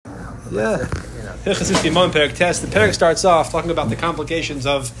Yeah. The Perek starts off talking about the complications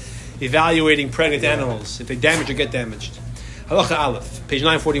of evaluating pregnant animals if they damage or get damaged. Halacha Aleph, page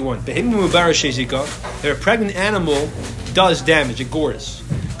 941. If a pregnant animal does damage, it gores.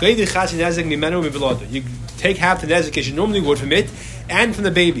 You take half the nezek as you normally would from it and from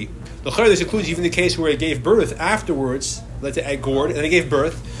the baby. This includes even the case where it gave birth afterwards. Let's say it gored and it gave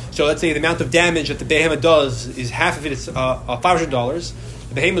birth. So let's say the amount of damage that the behemoth does is half of it is $500.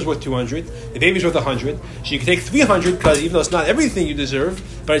 The behemoth is worth $200. The baby is worth $100. So you can take $300 because even though it's not everything you deserve,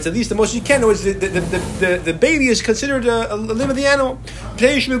 but it's at least the most you can. The baby is considered a limb of the animal.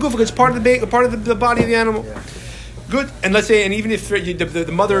 It's part of the body of the animal. Yeah. Good. And let's say, and even if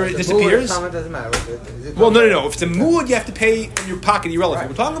the mother disappears, doesn't matter. No. If it's a mood, you have to pay in your pocket irrelevant. Right.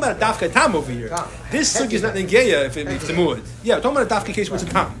 We're talking about a dafka tam over here. This sugya is not negeya if it's a mood. Yeah, we're talking about a dafka case where it's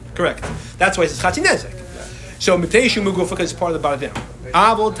a tam. Correct. That's why it's chatzi nezek. So miteshu mugufa because it's part of the body down.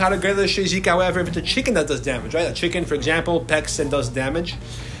 Avol taragela shezik. However, if it's a chicken that does damage, right? A chicken, for example, pecks and does damage.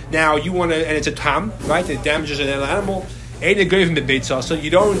 Now you want to, and it's a tam, right? It damages an animal. So you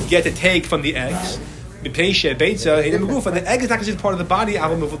don't get to take from the eggs. The egg is not considered part of the body.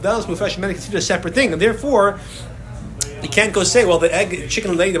 It's considered a separate thing, and therefore you can't go say, "Well, the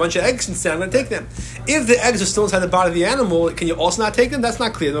chicken laid a bunch of eggs instead. I'm going to take them." If the eggs are still inside the body of the animal, can you also not take them? That's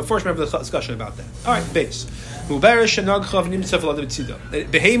not clear. First, we have a discussion about that. All right, base. The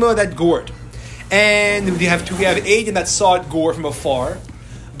behema that gored, and we have Aiden that saw it gore from afar.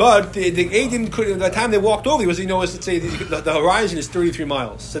 But the Aiden could, by the time they walked over, let's say the horizon is 33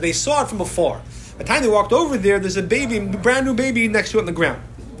 miles, so they saw it from afar. By the time they walked over there, there's a baby, brand new baby next to it on the ground.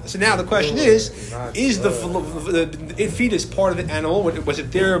 So now the question is the fetus part of the animal? Was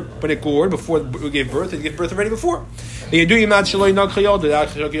it there when it gored before it gave birth? Did it give birth already before? Did it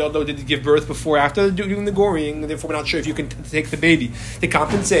give birth before after doing the goring? Therefore, we're not sure if you can take the baby to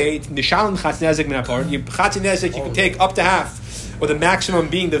compensate. You can take up to half, or the maximum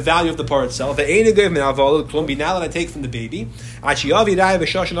being the value of the part itself. Be now that I take from the baby, unless you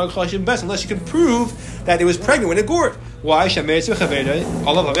can prove that it was pregnant when it gored. Why?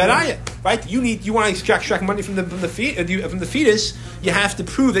 Right? You want to extract money from the fetus. You have to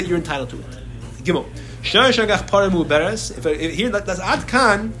prove that you're entitled to it. Gimel. Here, that's Ad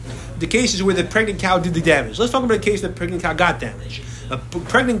Khan, the cases where the pregnant cow did the damage. Let's talk about a case that the pregnant cow got damage. A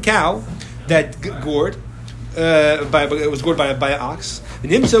pregnant cow that gored. It was gored by an ox.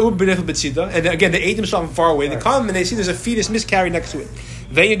 And again, the Adam saw from far away. They come and they see there's a fetus miscarried next to it.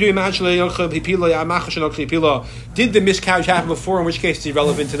 Did the miscarriage happen before, in which case it's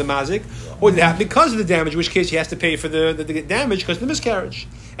irrelevant to the mazik? Or did it happen because of the damage, in which case he has to pay for the damage because of the miscarriage,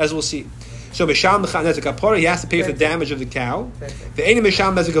 as we'll see. So he has to pay for the damage of the cow. The he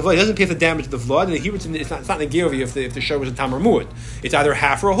doesn't pay for the damage of the blood. And here it's not negiri if the show was a tam or muad. It's either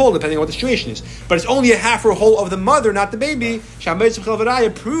half or a whole, depending on what the situation is. But it's only a half or a whole of the mother, not the baby.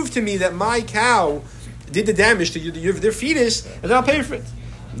 Prove to me that my cow did the damage to their fetus, and I'll pay for it.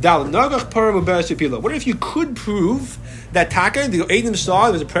 What if you could prove that Taka, the Adam saw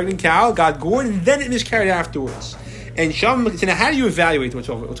there was a pregnant cow, got gored, and then it miscarried afterwards? And how do you evaluate what's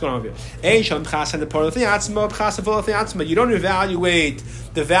going on here? You don't evaluate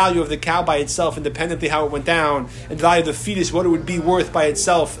the value of the cow by itself independently, how it went down, and the value of the fetus, what it would be worth by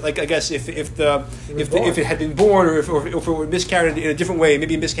itself. Like I guess if it had been born, or if it were miscarried in a different way,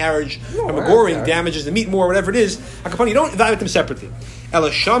 maybe a miscarriage from a goring damages the meat more, whatever it is. You don't evaluate them separately. You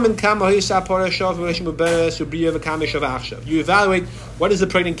evaluate what is the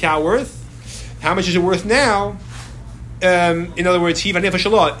pregnant cow worth, how much is it worth now. In other words, how much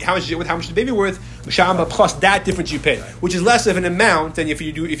is the baby worth? Plus that difference you pay, which is less of an amount than if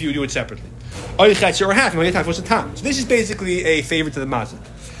you do it separately. Or half. So this is basically a favor to the mazik.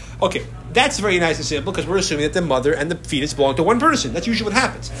 Okay, that's very nice and simple because we're assuming that the mother and the fetus belong to one person. That's usually what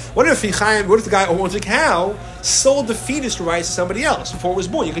happens. What if the guy who owns a cow sold the fetus rights to somebody else before it was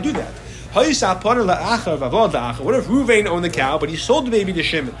born? You could do that. What if Ruvain owned the cow, but he sold the baby to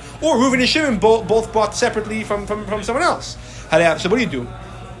Shimon? Or Ruvain and Shimon both bought separately from someone else? So what do you do?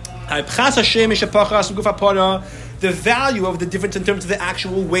 The value of the difference in terms of the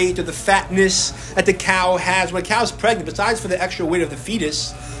actual weight or the fatness that the cow has. When a cow's pregnant, besides for the extra weight of the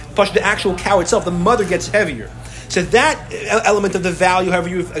fetus, plus the actual cow itself, the mother gets heavier. So that element of the value, however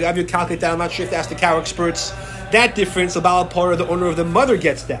you calculate that, I'm not sure if to ask the cow experts, that difference, the Balapara, the owner of the mother,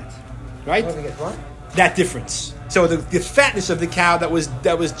 gets that. Right? That difference. So the fatness of the cow that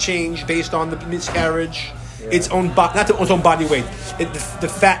was changed based on the miscarriage, its own not its own body weight, the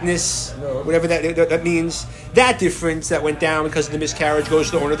fatness, whatever that means. That difference that went down because of the miscarriage goes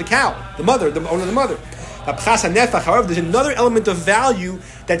to the owner of the cow, the owner of the mother. However, there's another element of value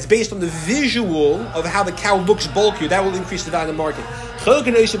that's based on the visual of how the cow looks bulkier. That will increase the value in the market.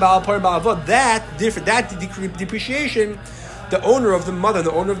 That depreciation, the owner of the mother,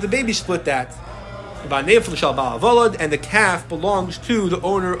 the owner of the baby split that. And the calf belongs to the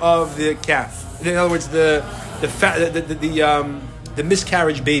owner of the calf. In other words, the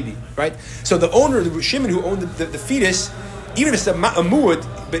miscarriage baby, right? So the owner, the Shimon who owned the fetus, even if it's a mu'ud,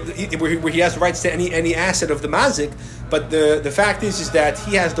 where he has the rights to any asset of the mazik, but the fact is that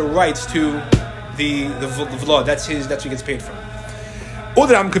he has the rights to the vlod. That's what he gets paid from. Or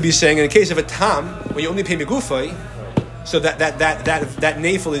the Ram could be saying, in the case of a tam, when you only pay me gufay, so that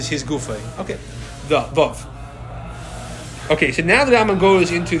nafel is his gufay. Okay. The vav. Okay, so now the Rambam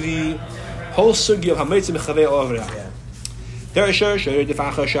goes into the whole sugi of hametzim mechavei ovra. There are shur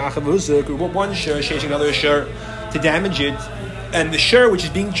one shur chasing another shur to damage it, and the shur which is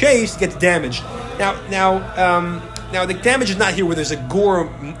being chased gets damaged. Now the damage is not here where there's a gore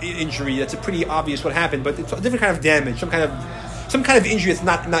injury. That's a pretty obvious what happened, but it's a different kind of damage, some kind of injury that's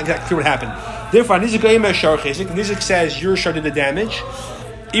not exactly clear what happened. Therefore, Nizik says your shur did the damage.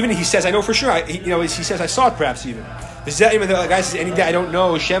 Even if he says, I know for sure, he says, I saw it perhaps even. The guy says, any day, I don't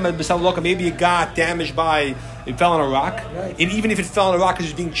know, maybe it got damaged by, it fell on a rock. Right. And even if it fell on a rock because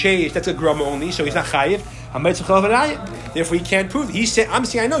it was being chased, that's a grama only, so he's not chayiv. Therefore, he can't prove it. He's saying, I'm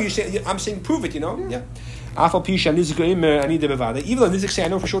saying, I know, I'm saying, prove it, Yeah. Even though Nizik say, I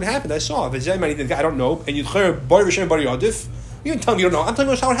know for sure what happened, I saw it. I don't know, and you tell me you don't know, I'm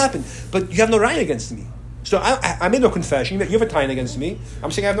telling you how it happened, but you have no raya against me. So I made no confession. You have a tie against me.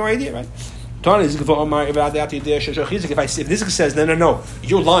 I'm saying I have no idea, right? If this says no,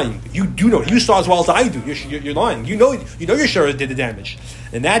 you're lying. You do know. You saw as well as I do. You're lying. You know your sure did the damage.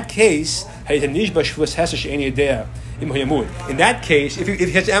 In that case, in that case, if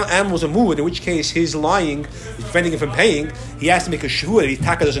his animal is a mood, in which case his lying is preventing him from paying, he has to make a shuvah that his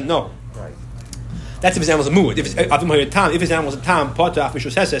taka doesn't know. That's if his animal is a mu'ud. If his animal is a tam, in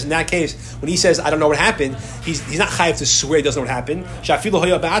that case, when he says, I don't know what happened, he's not chayiv to swear he doesn't know what happened.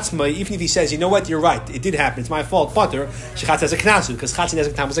 Even if he says, you know what, you're right, it did happen, it's my fault, potter, shechatz has a knasu, because chatz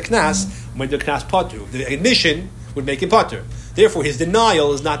nezek tam is a knas, when the knas potter. The admission would make him potter. Therefore, his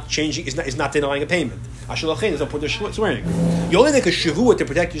denial is not changing, is not denying a payment. There's no point of swearing. You only make a shavua to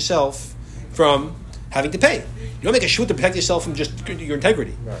protect yourself from having to pay. You don't make a shavua to protect yourself from just your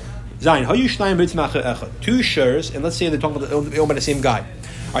integrity. Right. Zayin, two shurs, and let's say they're talking about the same guy,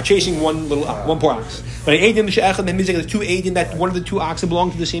 are chasing one poor ox. But the two eidim that one of the two oxen belong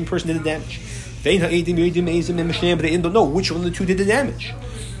to the same person did the damage. But they don't know which one of the two did the damage.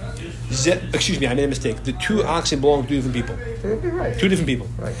 Excuse me, I made a mistake. The two oxen belong to two different people. Right. Two different people.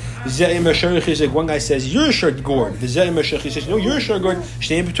 Right. One guy says, your shirt gored. The says, no, your shirt gored.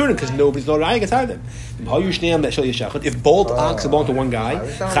 Because nobody's no raya gets out of them. If both oxen belong to one guy, in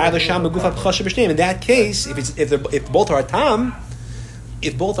that case, if both are a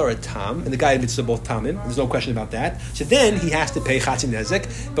tam, and the guy admits to both tamim, there's no question about that. So then he has to pay chatzin nezek.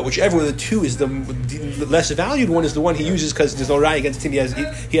 But whichever of the two is the less valued one is the one he uses because there's no raya against him. He has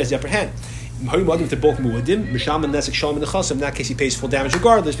the upper hand. To both muadim, misham and nezek shalom and nechasim. In that case, he pays full damage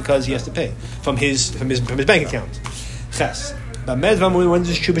regardless because he has to pay from his bank account. Ches. But when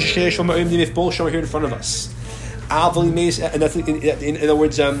this if both show here in front of us. And that's in other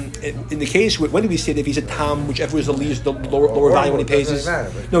words, in the case, when do we say that if he's a tam, whichever is the least, the lower value when he pays is?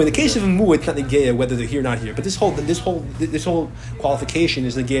 No, in the case of a mu, it's not negaya whether they're here or not here. But this whole qualification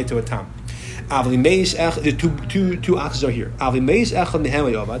is negaya to a tam. The two oxen are here. One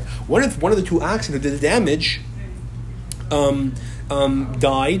of the two oxen who did the damage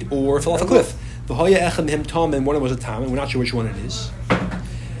died or fell off a cliff. And one was a tam, and we're not sure which one it is.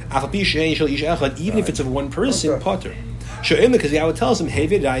 Even if it's of one person, potter. Because the Yahweh tells him,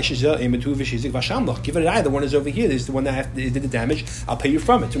 give it the one is over here, this is the one that did the damage, I'll pay you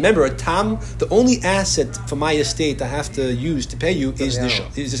from it. Remember, a tam, the only asset for my estate I have to use to pay you is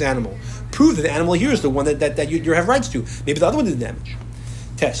this animal. Prove that the animal here is the one that you have rights to. Maybe the other one did the damage.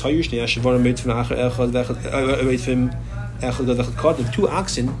 Test. The two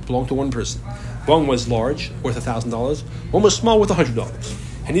oxen belong to one person. One was large, worth $1,000. One was small, worth $100.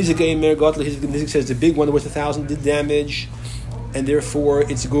 And Nizik says the big one worth 1,000 did damage, and therefore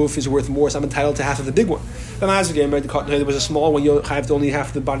its goof is worth more, so I'm entitled to half of the big one. There was a small one, you have to only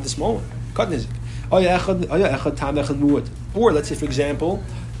half the body of the small one. Or let's say, for example,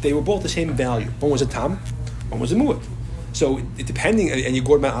 they were both the same value. One was a tam, one was a mu'at. So depending, and your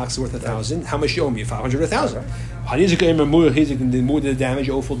gourd ox is worth 1,000. How much you owe me? 500 or 1,000. The damage,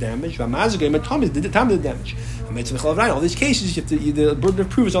 you owe full damage. The time of the damage. All these cases, the burden of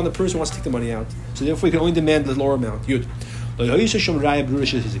proof is on the person who wants to take the money out. So therefore, you can only demand the lower amount. There's no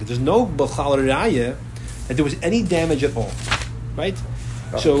b'chal raya that there was any damage at all, right?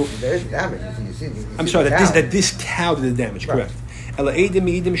 So there is damage. I'm sorry that this cow did the damage. Right. Correct.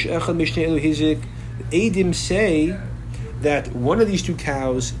 Edim say that one of these two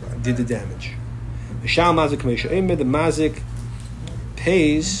cows did the damage. The mazik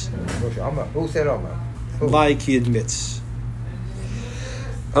pays Who said Omar? like he admits.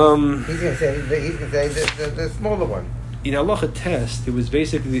 He's going to say the smaller one. In halacha test, it was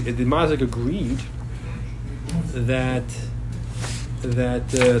basically the mazik agreed that there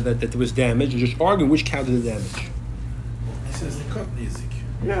was damage. They're just arguing which cow did the damage. He says the cut music.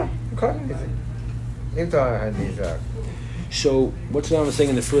 Yeah, cotton music. So what's the Rambam saying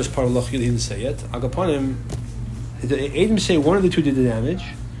in the first part of Lach Yud? He didn't say it. Agapanim, the Edom say one of the two did the damage.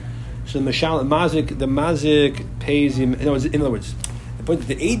 So the mazik pays him. In other words, but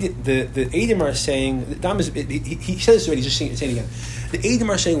the Edom are saying he says this already. He's just saying it again. The Edom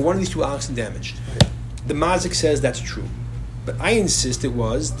are saying one of these two oxen damaged. The mazik says that's true, but I insist it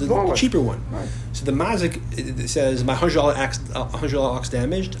was the cheaper one. Right. So the mazik says my $100 ox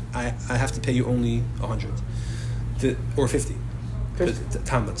damaged. I have to pay you only 100. Or 50.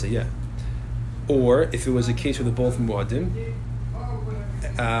 Tam, let's say, yeah. Or if it was a case where they're both muadim,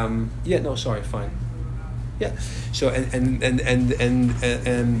 fine. Yeah. So and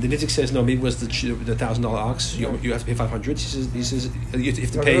the Nitzik says no, maybe it was the $1,000 ox. You have to pay 500. He says you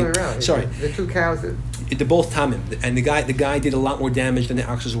have to pay. Sorry, the two cows. They're both tamim, and the guy did a lot more damage than the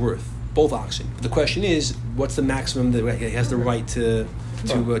ox is worth. Both oxen. But the question is, what's the maximum that he has the right to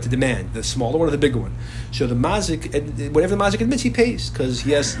demand? The smaller one or the bigger one? So the mazik, whatever the mazik admits, he pays because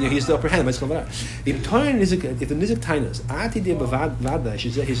he has the upper hand. If the nizik tainas,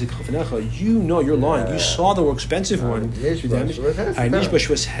 you know you're lying. You saw the more expensive one. In this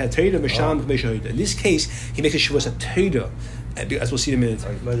case, he makes a shivas a teida. As we'll see in a minute.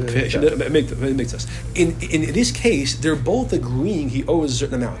 In this case, they're both agreeing he owes a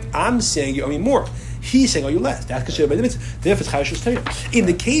certain amount. I'm saying you owe me more. He's saying, "Oh, you less." That's considered by the mitzvah. Therefore, it's chayash teira. In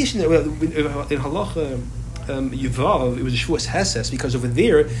the case in halacha Yuvav, it was a shvuas heses because over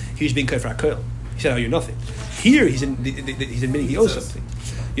there he was being kafar kol. He said, "Oh, you're nothing." Here he's admitting he owes something.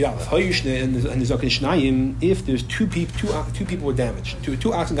 And the Zaken Shnayim, if there's two people were damaged,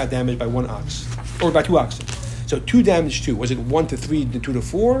 two oxen got damaged by one ox or by two oxen. So 2 damaged 2. Was it 1 to 3, 2 to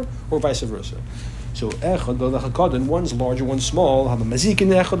 4, or vice versa? So one's larger, one's small. Have a mazik in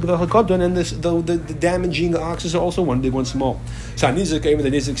echad, and the damaging oxes are also one big, one small. So Nizik, even the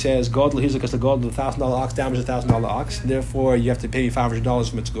Nizik says, God, he's because the God, the $1,000 ox damaged a $1,000 ox. Therefore, you have to pay $500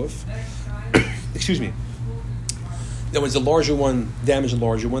 from its goof. Excuse me. That was the larger one damaged the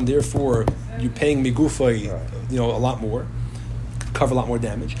larger one. Therefore, you're paying me gufay, a lot more. Cover a lot more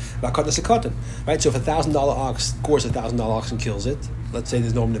damage. Right? So if $1,000 ox scores $1,000 ox and kills it, let's say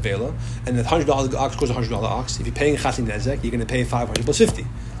there's no nevela, and the $100 ox scores $100 ox, if you're paying chatzin nezek, you're going to pay 500 plus 50.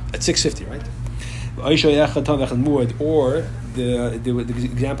 That's 650, right? Or the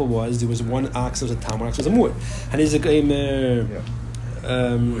example was there was one ox that was a tam, one ox was a muad. And is a muad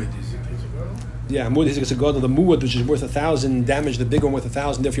is a god of the muad, which is worth 1,000, damage the big one worth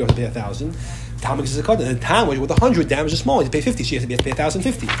 1,000, therefore you have to pay 1,000. Tam is a god, and the tam with 100 damage the small, you have to pay 50, so you have to pay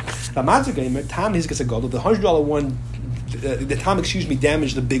 1,050. The matzah tam is a god of the $100 one. The tam,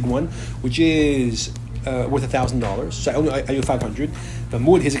 damaged the big one, which is worth $1,000. So I owe 500. The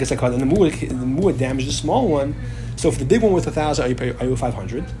muad is a god, and the muad damaged the small one. So if the big one worth 1,000, I owe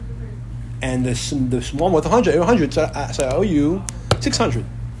 500, and the small one worth 100, I owe 100. So I owe you 600.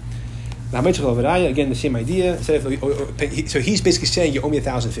 Again, the same idea. So he's basically saying you owe me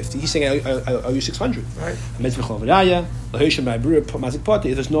 1,050. He's saying I owe you 600. Right. If there's no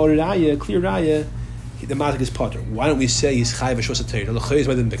raya, clear raya, the mazik is potter. Why don't we say he's chayv v'shvus atayr? L'chayv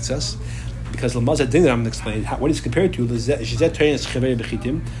by the mixas, because l'mazad din I'm explaining what it's compared to.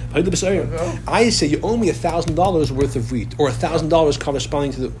 I say you owe me $1,000 worth of wheat, or $1,000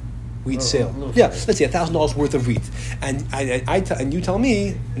 corresponding to the wheat sale. Let's say $1,000 worth of wheat, and and you tell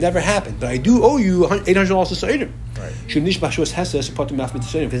me never happened, but I do owe you $800 to Seidim. Because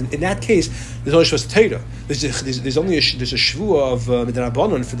in that case, there's only shvus teira. There's a shvua of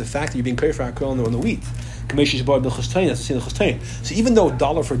midrabanon for the fact that you're being paid for on the wheat. So even though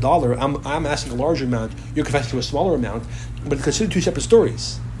dollar for dollar, I'm asking a larger amount, you're confessing to a smaller amount, but it's considered 2 separate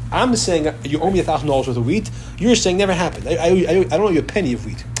stories. I'm saying you owe me $1,000 worth of wheat. You're saying never happened. I don't owe you a penny of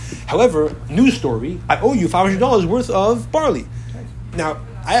wheat. However, news story, I owe you $500 worth of barley. Now,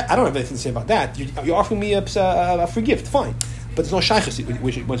 I don't have anything to say about that. You're offering me a free gift, fine. But there's no shaychus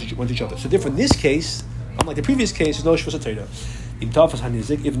with each other. So therefore, in this case, unlike the previous case, there's no shvus atayra.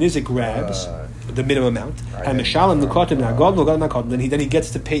 If Nizik grabs the minimum amount, and then he gets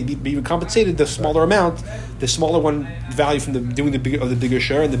to pay, be compensated the smaller amount, the smaller one value from doing the bigger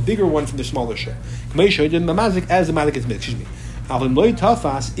share, and the bigger one from the smaller share. As the mazik is made. Excuse me.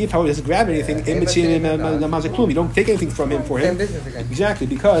 If however he doesn't grab anything, you don't take anything from him for him. Exactly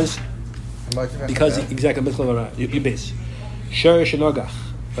because exactly you base. Share shenogach.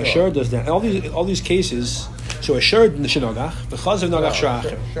 A share does that. All these cases. So a share in the shenogach, the chaz of nogach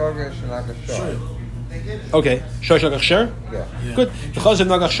sharacher. Okay, share shenogach share. Yeah. Good. The chaz of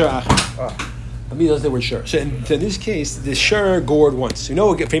nogach sharacher. Let me use the word share. So in this case, the share gored once. You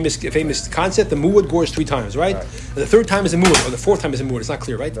know, a famous concept. The muad gores 3 times, right? The 3rd time is a muad, or the 4th time is a muad. It's not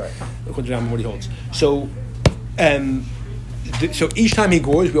clear, right? According to what he holds. So, so each time he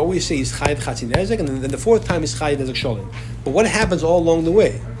gores, we always say he's chayiv chatzin nezek, and then the 4th time is chayiv nezek shalom. But what happens all along the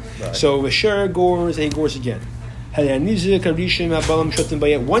way? Right. So a share gores and he gores again. Once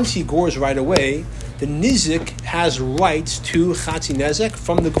he gores right away, the nizik has rights to chatzin nezek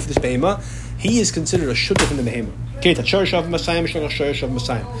from the guf of the behema. He is considered a shutuf in the behema. A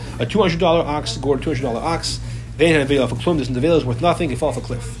 $200 ox gored $200 ox. There's the veil is worth nothing. He fell off a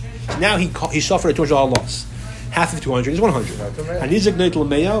cliff. Now he suffered a $200 loss. Half of 200 is 100. In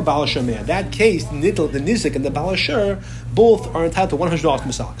that case, the nizik and the balashur both are entitled to $100 from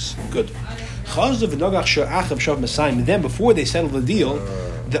his ox. Good. And then before they settle the deal,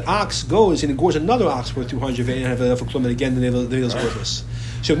 the ox goes and it gores another ox worth 200 and again the veil is worthless.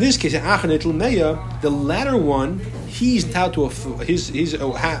 So in this case, the latter one, he's entitled to his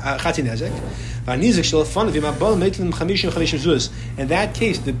chatzin nezek. In that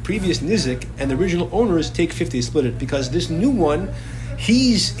case, the previous nizik and the original owners take 50, split it, because this new one,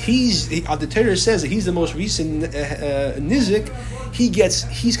 the Torah says that he's the most recent nizik.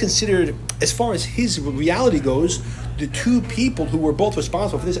 He's considered, as far as his reality goes, the 2 people who were both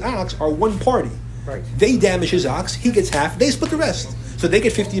responsible for this ox are one party. Right. They damage his ox, he gets half, they split the rest. So they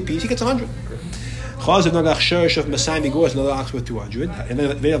get 50 apiece, he gets 100. Chaz of Nagach Sherish of Masai Migos, another ox worth 200. And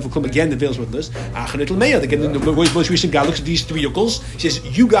then Veil of Klum again, the veil's worthless. Achanit Meya, the most recent guy looks at these 3 yokels. He says,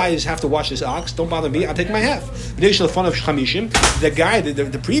 you guys have to watch this ox, don't bother me, I'll take my half. The fun of Chamishim, the guy,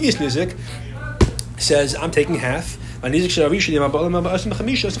 the previous Nizik, says, I'm taking half. And the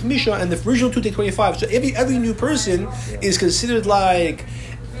original 2 take 25. So every new person is considered like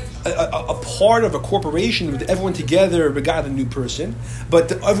a part of a corporation with everyone together regarding the new person,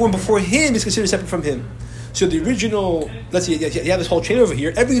 but everyone before him is considered separate from him. So the original, let's see, you have this whole chain over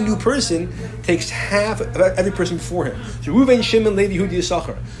here. Every new person takes half of every person before him. So Reuven, Shimon, Levi, Yehudi,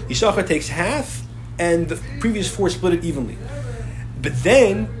 Yisachar. Yisachar takes half, and the previous 4 split it evenly. But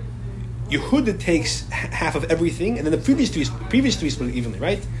then Yehuda takes half of everything, and then the previous three split it evenly,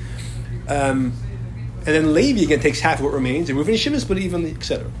 right? And then Levi again takes half of what remains, and Reuven and Shimon split it evenly,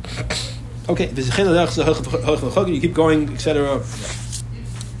 etc. Okay, you keep going, etc.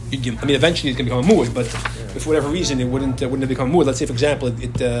 Eventually it's going to become a muad, but if for whatever reason it wouldn't have become a muad. Let's say, for example,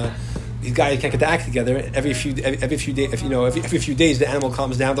 these guys can't get the act together. Every few days the animal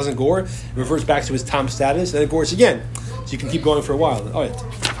calms down, doesn't gore, reverts back to his tom status, and then it gores again. So you can keep going for a while. All right,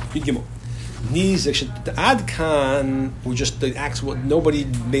 Yud Gimel. The Adkan were just the acts. Nobody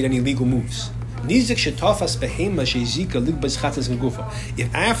made any legal moves. If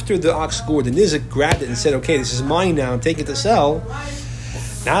after the ox scored, the nizik grabbed it and said, "Okay, this is mine now. I'm taking it to sell."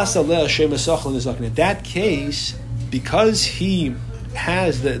 In that case, because he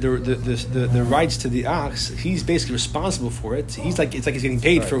has the rights to the ox, he's basically responsible for it. It's like he's getting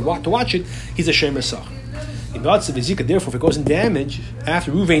paid to watch it. He's a shem mesach. Therefore, if it goes in damage,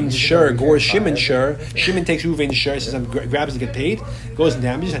 after Reuven's share gores Shimon's share, Shimon takes Reuven's share, says grabs to get paid, goes in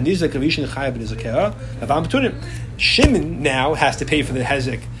damage, and Shimon now has to pay for the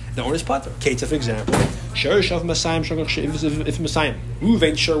hezek, the owner's potter. Keita, for example, share shav Masayim, if Masayim,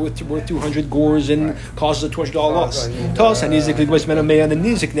 Reuven's share worth 200 gores and causes a $200 loss. Tos and Nizik was and the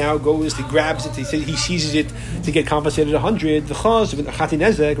Nizik now goes, he grabs it, he seizes it to get compensated 100. The chaz of Chatin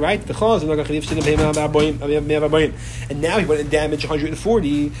Nezek, right? The chaz of and now he went and damaged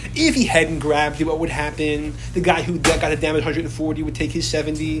 140. If he hadn't grabbed it, what would happen? The guy who got the damage 140 would take his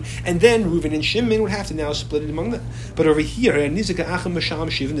 70, and then Reuven and Shimon would have to now split it among them. But over here, Nizik Acham Masham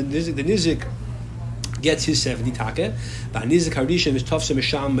Shivin, the Nizik gets his 70 taka. In this case,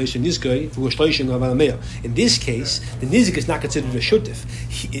 the nizik is not considered a shutif.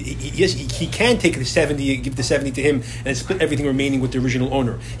 He can take the 70, give the 70 to him, and split everything remaining with the original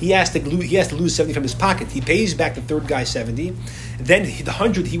owner. He has to lose 70 from his pocket. He pays back the third guy 70. Then the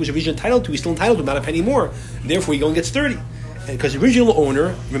 100 he was originally entitled to, he's still entitled to, not a penny more. Therefore, he only gets 30, because the original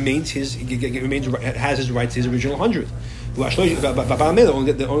owner has his right to his original 100.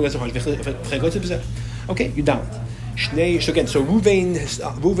 Okay, you're down. So again, so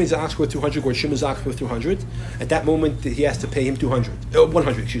Reuven's ox worth 200, or Shimon's ox worth 200. At that moment, he has to pay him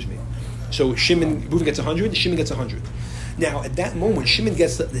 100. Excuse me. So Reuven gets 100. Shimon gets 100. Now, at that moment, Shimon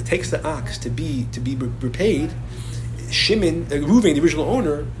takes the ox to be repaid. Reuven, the original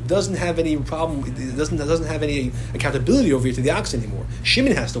owner, doesn't have any problem. Doesn't have any accountability over here to the ox anymore.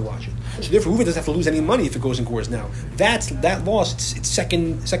 Shimon has to watch it. So therefore, Reuven doesn't have to lose any money if it goes in gores now. That loss, it's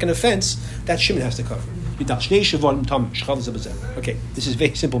second offense. That Shimon has to cover. Okay, this is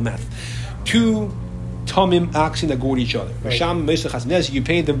very simple math. 2 tamim oxen that gored each other. Right. You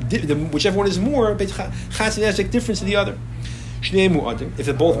pay the whichever one is more, but chatzin difference to the other. If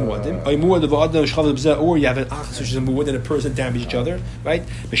they're both muadim, or you have an ox which is a muad and a person damage each other, right?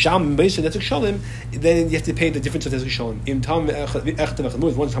 Then you have to pay the difference of the shalim.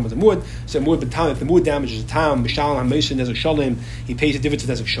 One time was a muad, so muad but if the muad damages a tam, b'shalom ha'meisen nezek shalim, he pays the difference of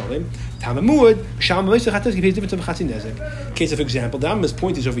nezek shalim. Tam muad, b'shalom ha'meisen chatzin, he pays the difference of chatzin nezek. Case of example, the Rambam's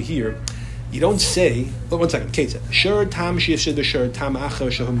point is over here. You don't say. One second. Kate said, "Shur tam shifshid b'shur tam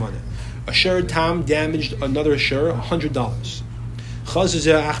acher shahumana." A shur tam damaged another shur $100. Then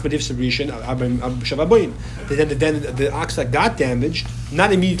the ox that got damaged,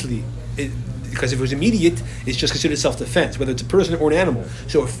 not immediately, because if it was immediate, it's just considered self-defense, whether it's a person or an animal.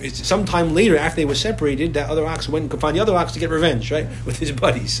 So if it's sometime later after they were separated, that other ox went and could find the other ox to get revenge, right, with his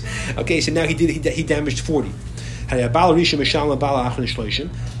buddies. Okay, so now he damaged 40.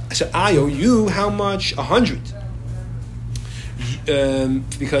 So I owe you how much? 100.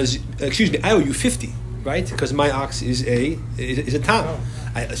 Because I owe you 50. Right, because my ox is a tam.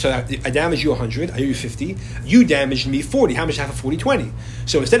 So I damaged you 100. I owe you 50. You damaged me 40. How much half of 40? 20.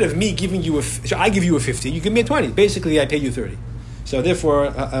 So instead of me giving you so I give you a 50. You give me a 20. Basically, I pay you 30. So therefore,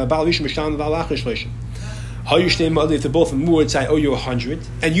 if they're both muads, I owe you 100,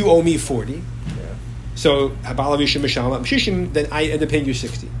 and you owe me 40. So then I end up paying you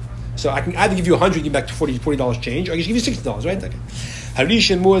 60. So I can either give you 100, give back $40 change, or I can give you $60, right? Okay. If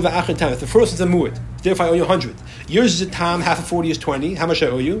the first is a muad, therefore I owe you 100. Yours is a tam, half of 40 is 20. How much I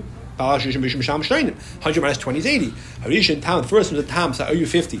owe you? 100 minus 20 is 80. The first one is a tam, so I owe you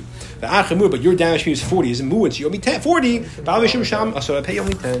 50. But your damage fee is 40, is a muad, so you owe me 40. So I pay you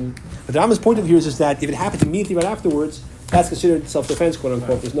only 10. But the Rambam's point of view is that if it happens immediately right afterwards, that's considered self-defense, quote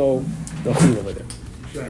unquote. There's no chiyuv over there.